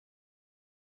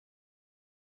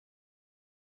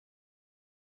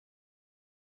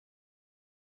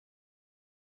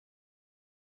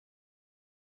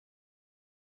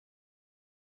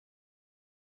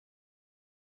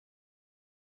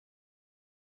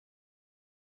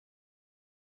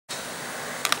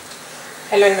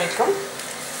Hello and welcome.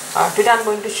 Today I am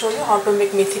going to show you how to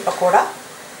make Methi Pakoda,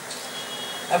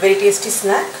 a very tasty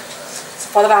snack. So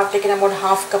for that I have taken about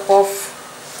half cup of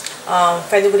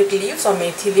fenugreek leaves or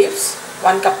methi leaves,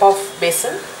 1 cup of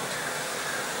besan,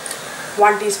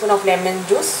 1 teaspoon of lemon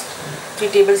juice, 3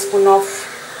 tablespoons of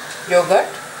yogurt,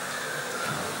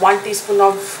 1 teaspoon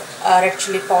of red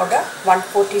chili powder,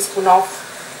 1/4 teaspoon of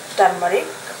turmeric,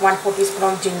 1/4 teaspoon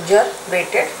of ginger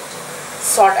grated,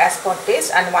 salt as per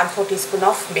taste, and 1/4 teaspoon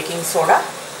of baking soda.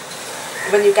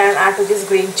 Even you can add to this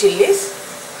green chilies.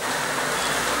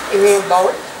 In a bowl,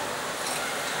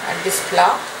 add this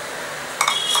flour,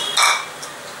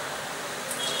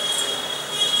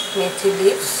 methi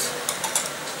leaves,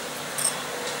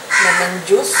 lemon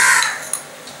juice,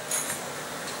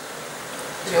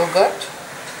 yogurt.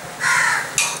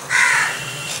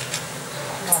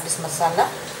 Now this masala.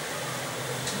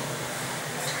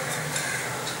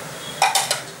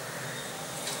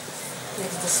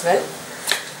 Mix this well.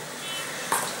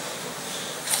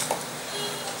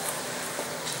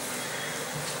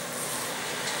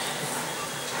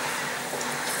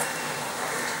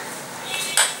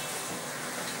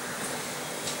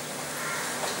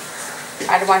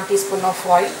 Add 1 teaspoon of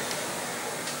oil.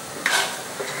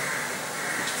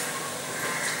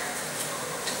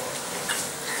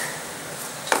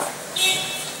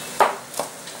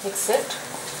 Mix it.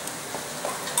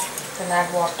 Then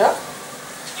add water.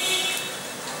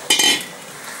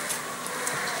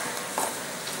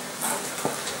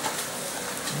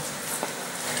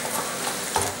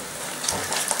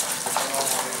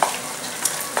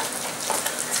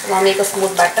 Now make a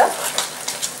smooth batter.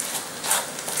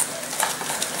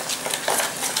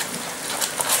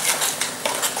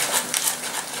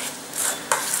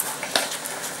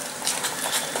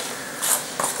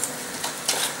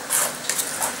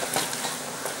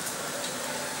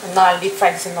 And now I'll deep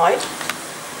fry this in oil.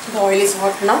 The oil is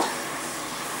hot now.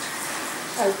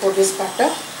 I'll pour this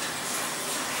batter.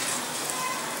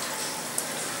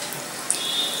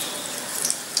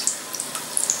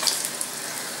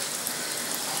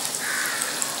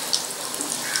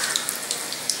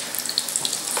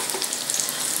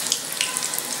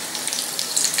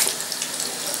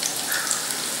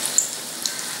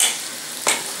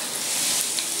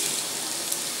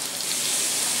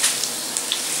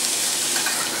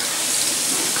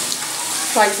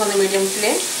 Fry this on the medium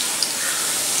flame.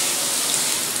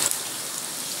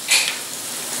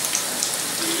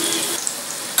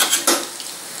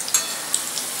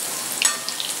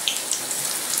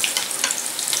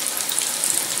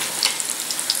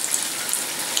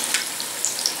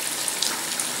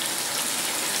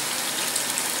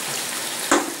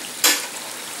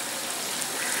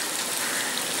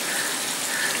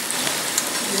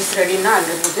 This is ready now. I'll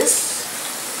remove this.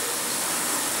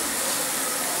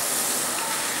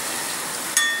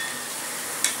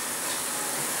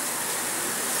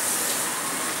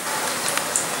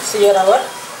 So here our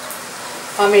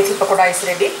Methi Pakoda is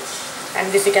ready,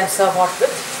 and this you can serve hot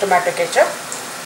with tomato ketchup.